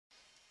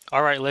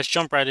All right, let's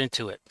jump right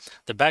into it.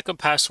 The backup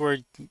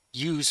password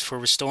used for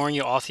restoring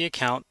your Authy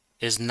account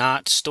is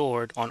not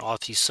stored on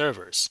Authy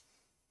servers.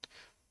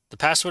 The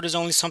password is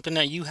only something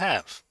that you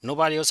have.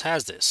 Nobody else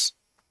has this.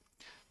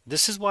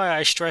 This is why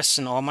I stress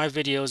in all my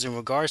videos in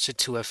regards to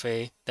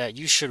 2FA that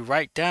you should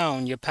write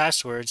down your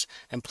passwords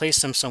and place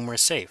them somewhere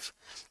safe.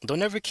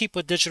 Don't ever keep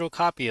a digital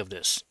copy of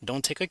this.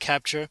 Don't take a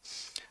capture.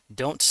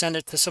 Don't send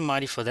it to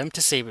somebody for them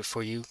to save it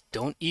for you.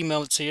 Don't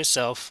email it to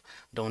yourself.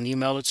 Don't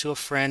email it to a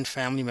friend,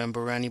 family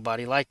member, or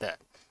anybody like that.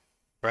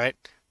 Right?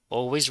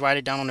 Always write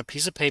it down on a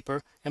piece of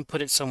paper and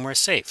put it somewhere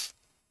safe.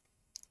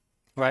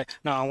 Right?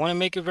 Now, I want to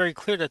make it very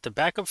clear that the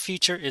backup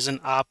feature is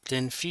an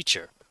opt-in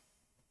feature.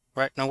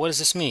 Right? Now, what does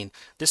this mean?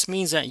 This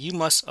means that you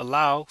must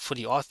allow for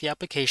the Authy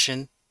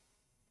application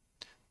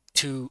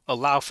to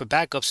allow for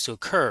backups to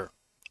occur.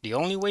 The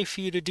only way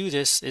for you to do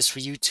this is for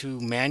you to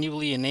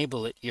manually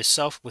enable it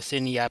yourself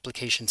within the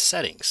application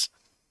settings.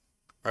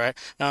 Right?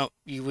 Now,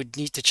 you would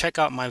need to check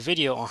out my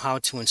video on how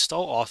to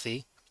install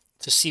Authy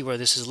to see where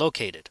this is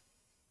located.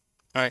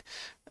 All right.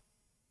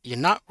 You're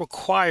not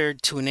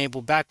required to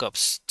enable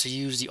backups to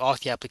use the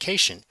Authy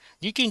application.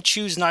 You can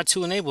choose not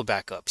to enable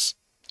backups.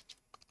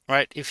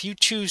 Right? If you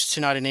choose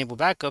to not enable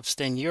backups,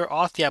 then your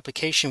Authy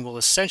application will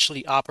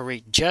essentially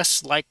operate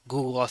just like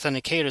Google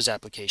Authenticator's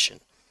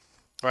application.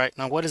 Right?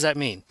 Now, what does that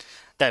mean?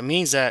 That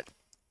means that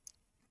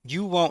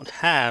you won't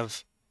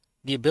have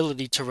the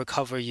ability to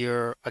recover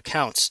your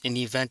accounts in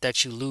the event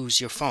that you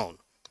lose your phone,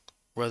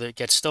 whether it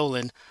gets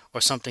stolen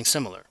or something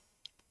similar.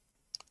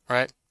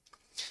 Right?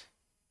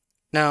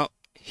 Now,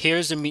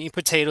 here's the meat and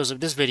potatoes of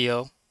this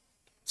video.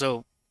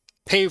 So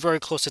pay very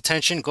close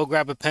attention. Go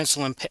grab a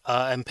pencil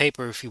and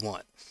paper if you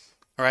want.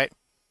 All right.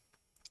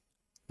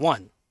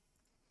 1.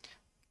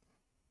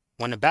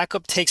 When a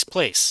backup takes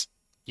place,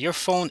 your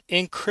phone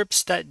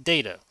encrypts that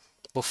data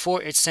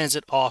before it sends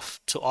it off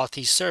to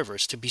Authy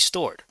servers to be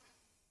stored.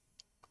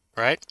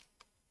 Right?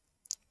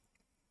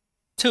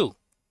 2.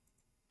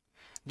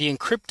 The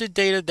encrypted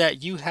data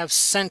that you have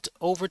sent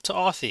over to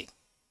Authy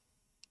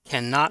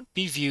cannot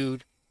be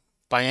viewed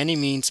by any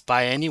means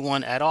by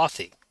anyone at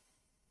Authy.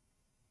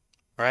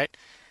 Right?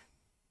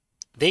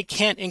 They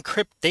can't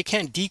decrypt the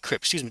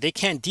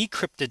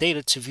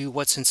data to view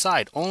what's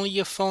inside. Only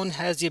your phone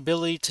has the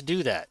ability to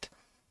do that.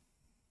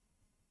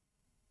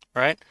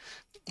 Right?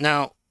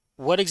 Now,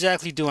 what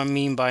exactly do I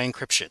mean by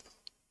encryption?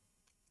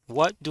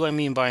 What do I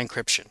mean by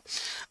encryption?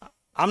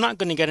 I'm not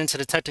going to get into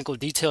the technical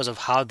details of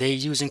how they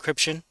use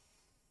encryption.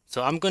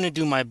 So I'm going to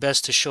do my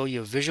best to show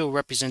you a visual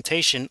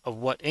representation of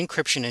what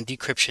encryption and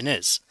decryption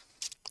is.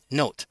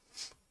 Note,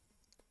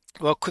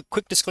 well,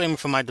 quick disclaimer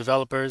for my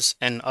developers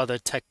and other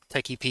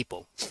techie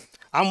people.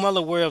 I'm well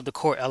aware of the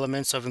core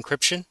elements of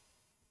encryption,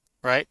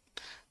 right?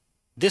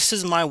 This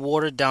is my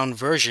watered down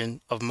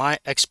version of my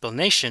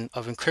explanation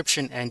of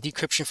encryption and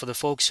decryption for the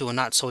folks who are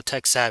not so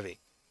tech savvy.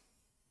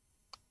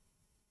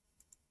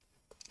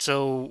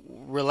 So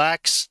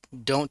relax,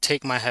 don't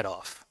take my head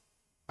off.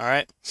 All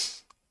right?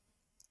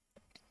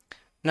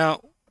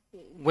 Now,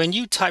 when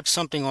you type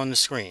something on the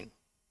screen,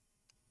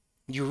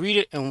 you read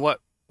it in what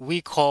we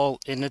call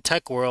in the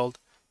tech world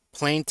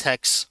plain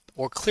text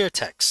or clear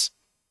text.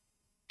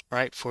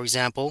 Right? For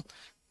example,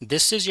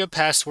 this is your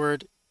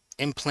password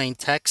in plain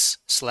text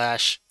 /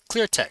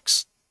 clear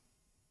text.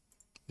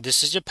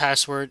 This is your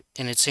password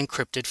in its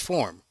encrypted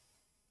form.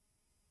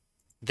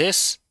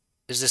 This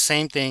is the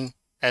same thing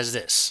as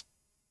this.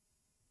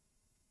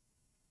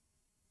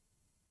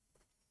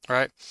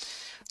 Right?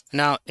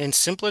 Now, in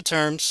simpler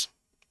terms,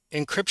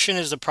 encryption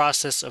is the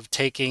process of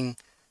taking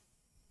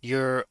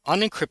your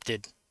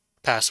unencrypted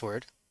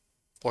password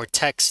or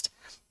text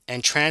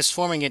and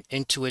transforming it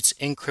into its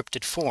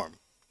encrypted form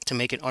to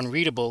make it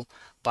unreadable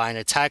by an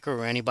attacker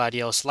or anybody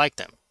else like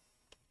them.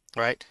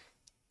 Right?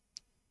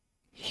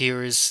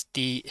 Here's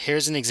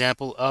an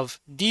example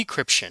of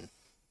decryption.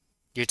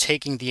 You're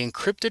taking the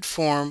encrypted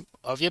form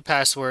of your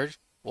password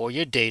or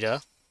your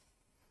data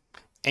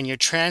and you're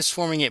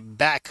transforming it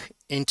back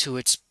into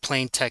its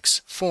plain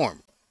text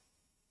form.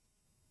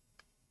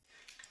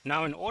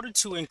 Now, in order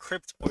to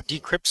encrypt or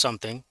decrypt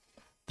something,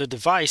 the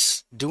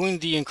device doing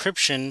the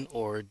encryption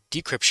or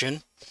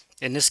decryption,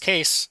 in this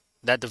case,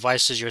 that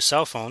device is your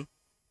cell phone,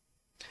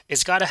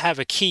 it's got to have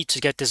a key to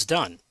get this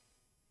done,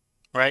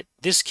 right?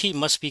 This key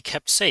must be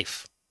kept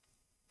safe.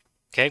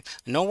 Okay,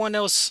 no one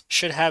else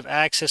should have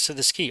access to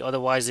this key,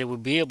 otherwise they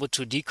would be able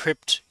to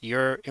decrypt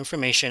your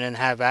information and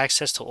have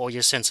access to all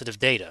your sensitive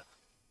data.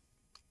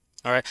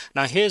 All right,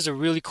 now here's a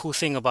really cool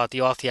thing about the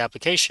Authy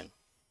application.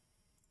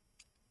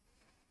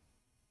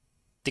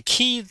 The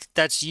key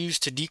that's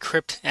used to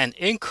decrypt and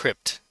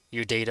encrypt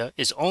your data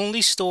is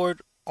only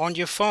stored on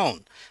your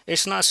phone.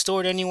 It's not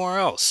stored anywhere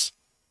else.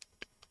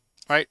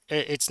 Right?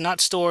 It's not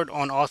stored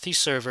on Authy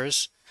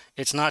servers.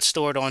 It's not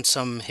stored on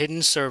some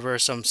hidden server,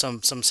 some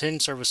hidden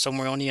server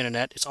somewhere on the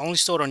internet. It's only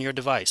stored on your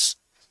device.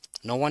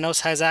 No one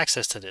else has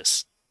access to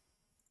this.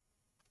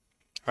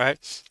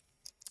 Right?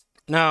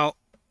 Now,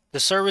 the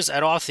servers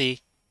at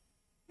Authy,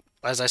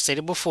 as I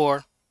stated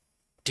before,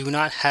 do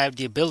not have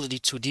the ability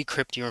to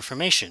decrypt your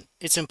information.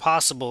 It's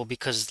impossible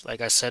because,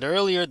 like I said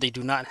earlier, they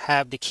do not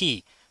have the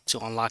key to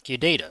unlock your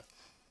data.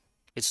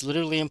 It's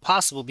literally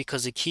impossible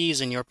because the key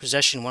is in your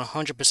possession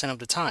 100% of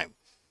the time.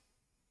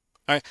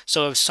 All right,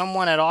 so if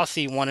someone at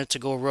Authy wanted to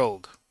go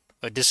rogue,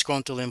 a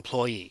disgruntled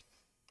employee,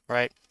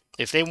 right?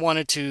 If they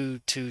wanted to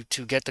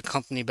get the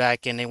company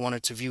back and they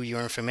wanted to view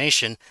your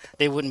information,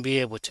 they wouldn't be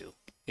able to.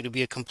 It would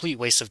be a complete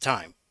waste of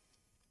time.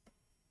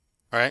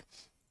 All right?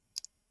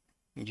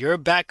 Your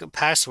backup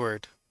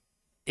password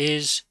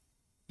is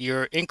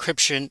your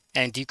encryption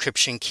and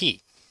decryption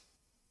key.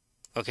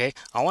 Okay?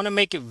 I want to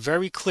make it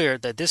very clear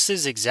that this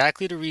is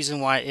exactly the reason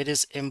why it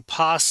is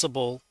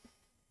impossible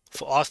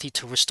for Authy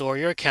to restore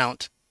your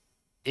account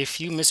if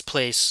you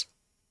misplace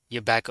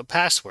your backup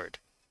password.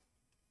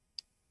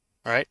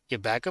 All right, your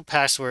backup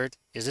password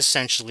is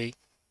essentially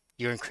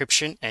your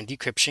encryption and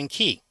decryption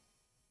key.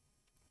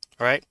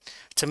 All right,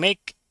 to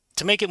make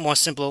it more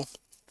simple,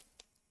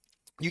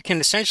 you can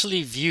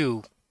essentially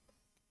view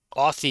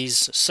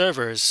Authy's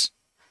servers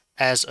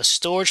as a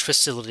storage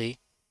facility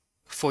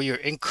for your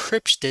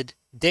encrypted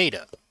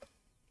data.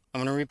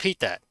 I'm going to repeat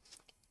that.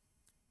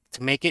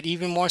 To make it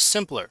even more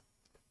simpler,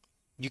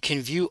 you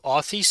can view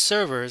Authy's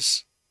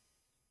servers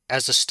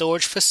as a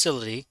storage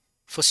facility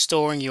for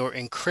storing your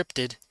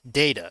encrypted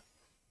data.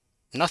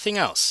 Nothing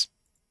else.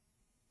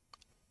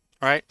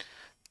 All right,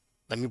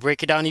 let me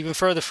break it down even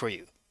further for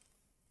you.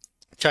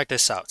 Check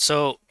this out.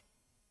 So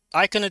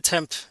I can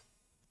attempt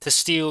to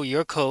steal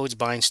your codes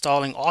by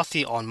installing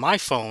Authy on my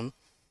phone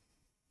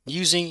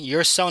using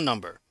your cell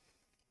number.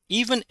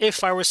 Even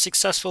if I were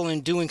successful in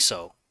doing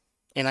so,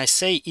 and I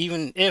say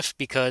even if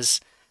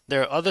because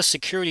there are other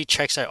security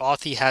checks that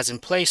Authy has in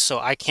place, so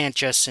I can't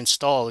just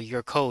install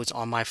your codes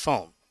on my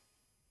phone,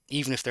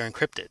 even if they're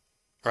encrypted,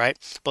 right?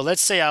 But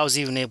let's say I was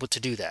even able to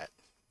do that,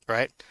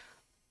 right?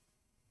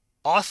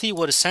 Authy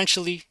would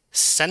essentially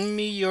send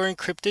me your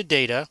encrypted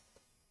data,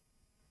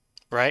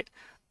 right?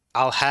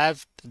 I'll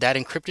have that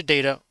encrypted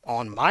data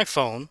on my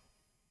phone,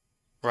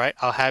 right?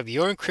 I'll have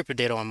your encrypted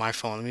data on my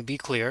phone. Let me be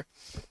clear,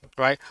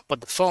 right?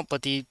 But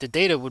the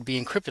data would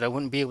be encrypted. I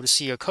wouldn't be able to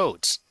see your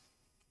codes,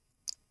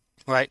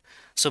 right?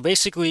 So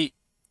basically,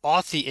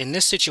 Authy, in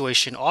this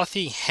situation,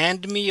 Authy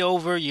hand me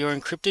over your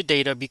encrypted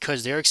data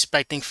because they're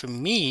expecting for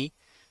me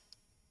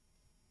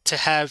to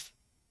have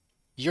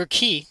your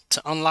key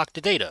to unlock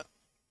the data,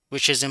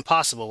 which is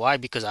impossible. Why?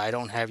 Because I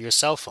don't have your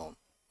cell phone.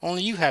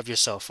 Only you have your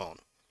cell phone.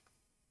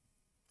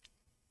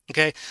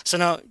 Okay, so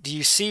now, do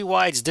you see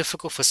why it's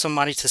difficult for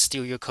somebody to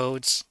steal your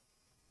codes?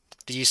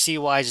 Do you see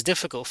why it's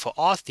difficult for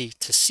Authy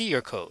to see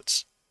your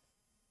codes?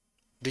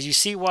 Do you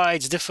see why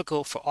it's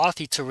difficult for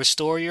Authy to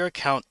restore your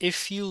account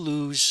if you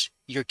lose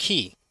your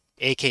key,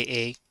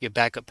 aka your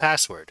backup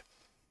password?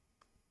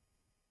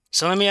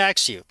 So let me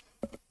ask you,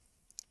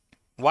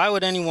 why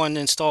would anyone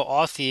install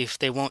Authy if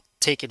they won't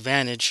take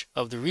advantage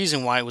of the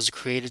reason why it was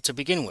created to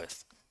begin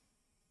with?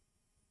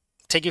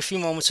 Take a few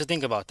moments to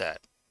think about that.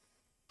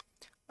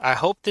 I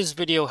hope this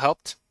video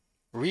helped.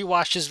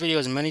 Rewatch this video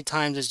as many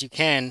times as you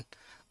can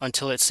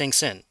until it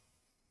sinks in.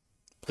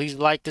 Please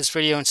like this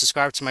video and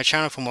subscribe to my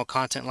channel for more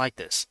content like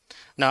this.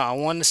 Now, I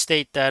want to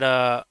state that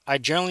I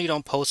generally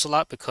don't post a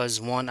lot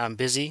because, one, I'm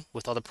busy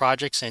with other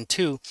projects, and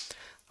two,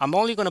 I'm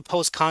only going to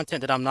post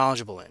content that I'm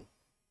knowledgeable in.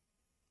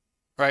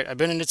 Right? I've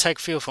been in the tech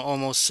field for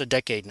almost a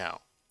decade now,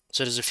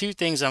 so there's a few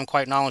things I'm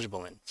quite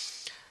knowledgeable in.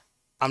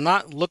 I'm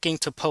not looking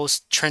to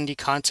post trendy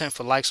content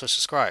for likes or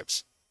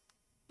subscribes.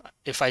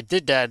 If I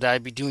did that,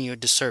 I'd be doing you a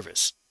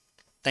disservice.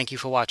 Thank you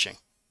for watching.